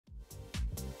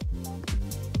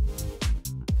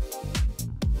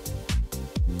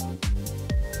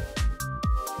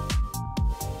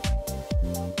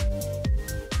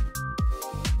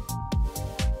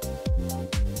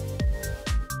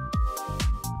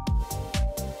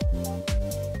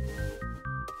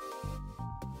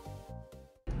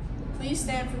Please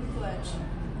stand for the pledge.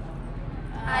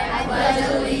 I pledge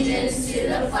allegiance to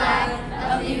the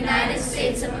flag of the United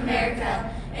States of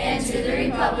America and to the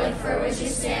republic for which it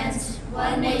stands,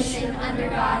 one nation under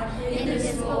God,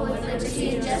 indivisible, with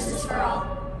liberty and justice for all.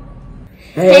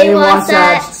 Hey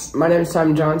Wasatch! My name is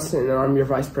Simon Johnson and I'm your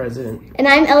Vice President. And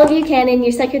I'm Ella Buchanan,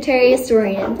 your Secretary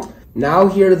Historian. Now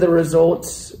here are the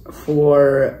results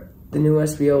for the new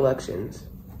SBO elections.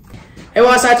 Hey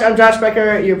Wasatch, I'm Josh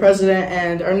Becker, your president,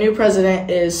 and our new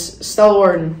president is Stella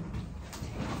Warden.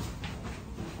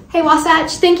 Hey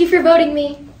Wasatch, thank you for voting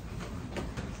me.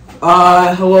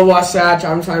 Hello Wasatch,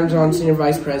 I'm Simon Johnson, your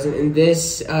vice president, and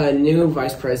this new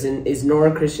vice president is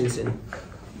Nora Christensen.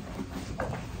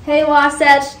 Hey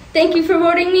Wasatch, thank you for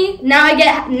voting me. Now I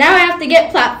have to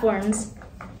get platforms.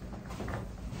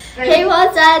 Hey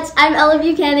Wasatch, I'm Ella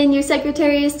Buchanan, your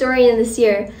Secretary Historian this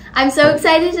year. I'm so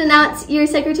excited to announce your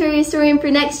Secretary Historian for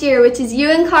next year, which is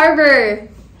Ewan Carver.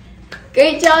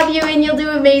 Great job, Ewan, you'll do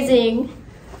amazing.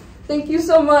 Thank you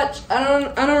so much.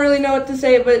 I don't really know what to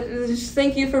say, but just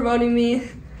thank you for voting me.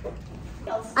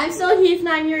 I'm Stella Heath, and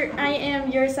I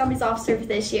am your Assemblies Officer for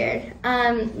this year.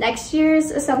 Next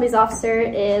year's Assemblies Officer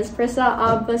is Prissa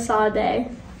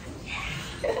Abbasade.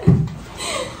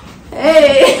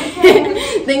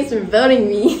 Hey, thanks for voting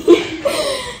me.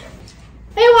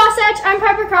 Hey Wasatch, I'm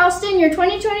Piper Carlston, your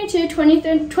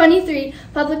 2022-2023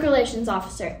 Public Relations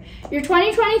Officer. Your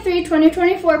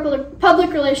 2023-2024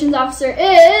 Public Relations Officer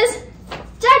is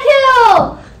Jack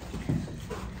Hill!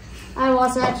 Hi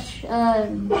Wasatch,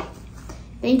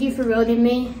 thank you for voting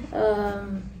me.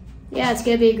 Yeah, it's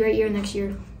gonna be a great year next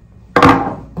year.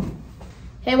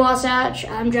 Hey Wasatch,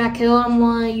 I'm Jack Hill. I'm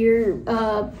one of your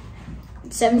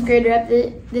 7th grade rep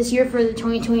this year for the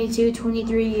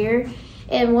 2022-23 year.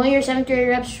 And one of your 7th grade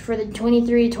reps for the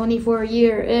 23-24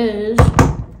 year is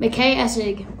McKay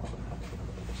Essig.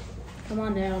 Come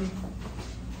on down.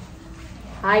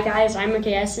 Hi guys, I'm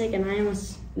McKay Essig and I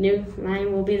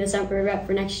will be the 7th grade rep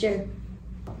for next year.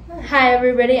 Hi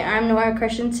everybody, I'm Nora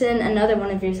Christensen, another one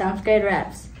of your 7th grade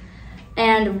reps.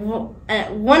 And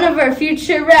one of our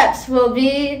future reps will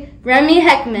be Remy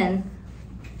Heckman.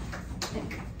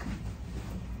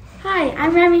 Hi,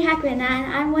 I'm Remy Heckman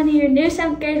and I'm one of your new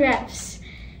 7th grade reps.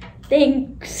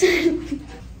 Thanks.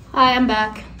 Hi, I'm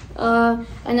back.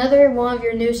 Another one of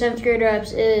your new 7th grade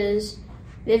reps is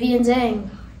Vivian Zhang.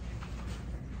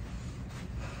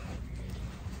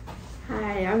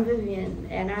 Hi, I'm Vivian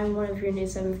and I'm one of your new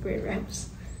 7th grade reps.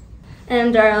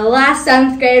 And our last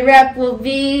 7th grade rep will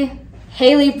be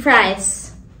Haley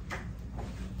Price.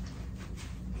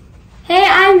 Hey,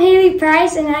 I'm Haley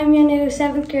Price and I'm your new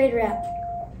 7th grade rep.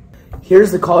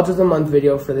 Here's the College of the Month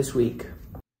video for this week.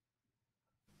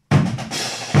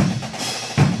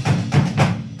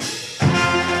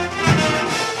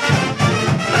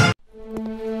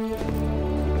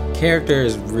 Character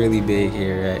is really big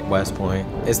here at West Point.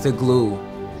 It's the glue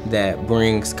that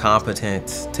brings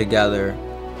competence together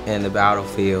in the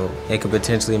battlefield. It could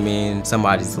potentially mean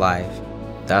somebody's life.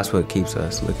 That's what keeps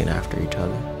us looking after each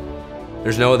other.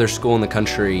 There's no other school in the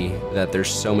country that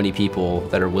there's so many people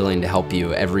that are willing to help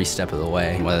you every step of the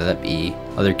way, whether that be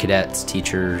other cadets,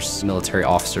 teachers, military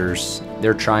officers.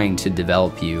 They're trying to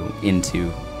develop you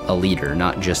into a leader,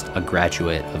 not just a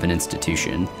graduate of an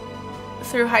institution.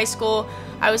 Through high school,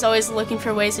 I was always looking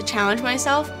for ways to challenge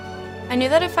myself. I knew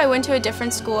that if I went to a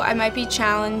different school, I might be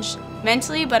challenged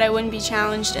mentally, but I wouldn't be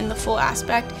challenged in the full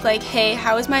aspect. Like, hey,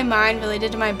 how is my mind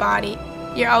related to my body?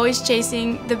 You're always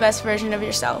chasing the best version of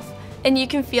yourself. And you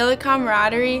can feel the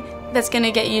camaraderie that's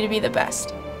gonna get you to be the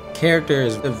best. Character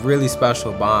is a really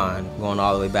special bond going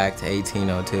all the way back to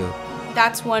 1802.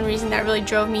 That's one reason that really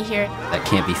drove me here. That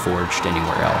can't be forged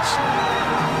anywhere else.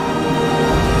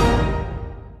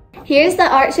 Here's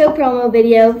the art show promo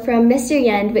video from Mr.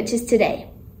 Yend, which is today.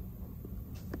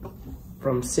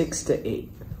 From 6 to 8.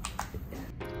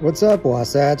 What's up,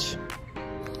 Wasatch?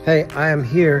 Hey, I am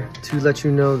here to let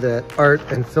you know that Art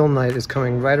and Film Night is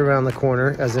coming right around the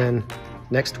corner, as in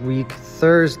next week,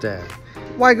 Thursday.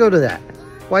 Why go to that?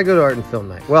 Why go to Art and Film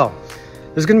Night? Well,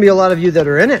 there's going to be a lot of you that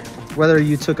are in it, whether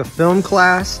you took a film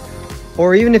class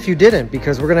or even if you didn't,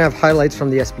 because we're going to have highlights from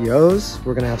the SBOs.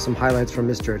 We're going to have some highlights from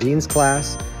Miss Jardine's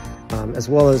class, as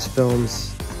well as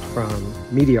films from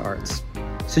media arts.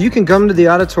 So you can come to the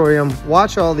auditorium,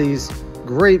 watch all these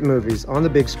great movies on the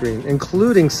big screen,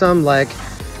 including some like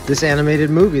this animated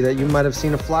movie that you might have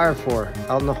seen a flyer for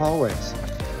out in the hallways.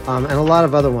 And a lot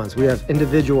of other ones. We have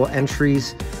individual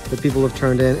entries that people have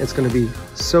turned in. It's going to be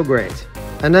so great.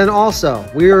 And then also,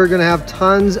 we are going to have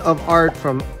tons of art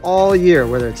from all year,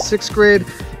 whether it's 6th grade,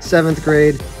 7th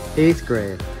grade, 8th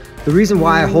grade. The reason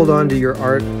why I hold on to your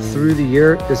art through the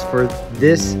year is for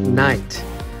this night,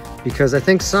 because I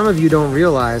think some of you don't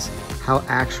realize how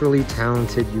actually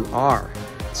talented you are.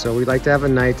 So we'd like to have a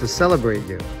night to celebrate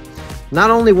you. Not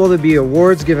only will there be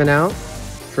awards given out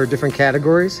for different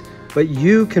categories, but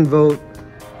you can vote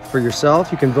for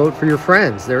yourself, you can vote for your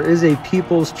friends. There is a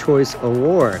People's Choice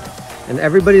Award, and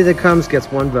everybody that comes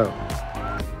gets one vote.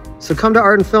 So come to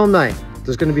Art and Film Night.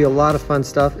 There's going to be a lot of fun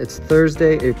stuff. It's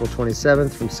Thursday, April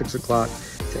 27th from 6 o'clock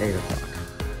to 8 o'clock.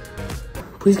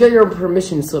 Please get your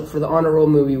permission slip for the honor roll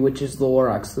movie, which is The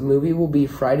Lorax. The movie will be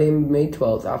Friday, May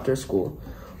 12th after school.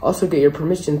 Also get your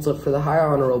permission slip for the High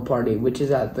Honor Roll Party, which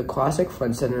is at the Classic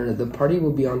Fun Center. The party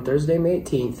will be on Thursday, May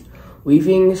 18th,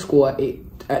 leaving school at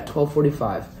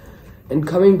 12:45 and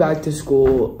coming back to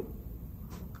school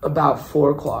about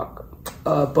 4 o'clock.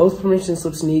 Both permission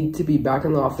slips need to be back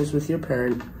in the office with your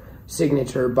parent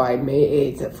signature by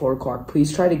May 8th at 4 o'clock.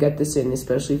 Please try to get this in,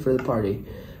 especially for the party,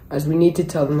 as we need to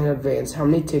tell them in advance how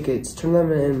many tickets. Turn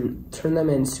them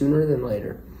in sooner than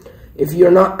later. If you're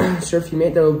not sure if you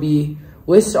made, there will be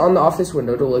lists on the office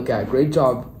window to look at. Great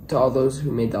job to all those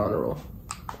who made the honor roll.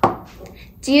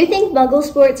 Do you think Muggle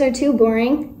sports are too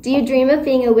boring? Do you dream of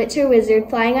being a witch or wizard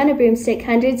flying on a broomstick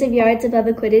hundreds of yards above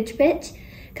a Quidditch pitch?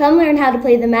 Come learn how to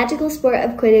play the magical sport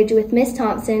of Quidditch with Miss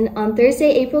Thompson on Thursday,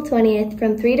 April 20th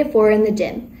from 3 to 4 in the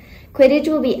gym. Quidditch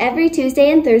will be every Tuesday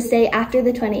and Thursday after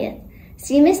the 20th.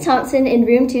 See Miss Thompson in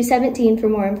room 217 for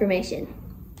more information.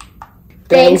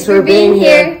 Thanks for being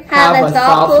here. Have a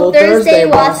thoughtful Thursday,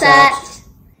 Wasatch.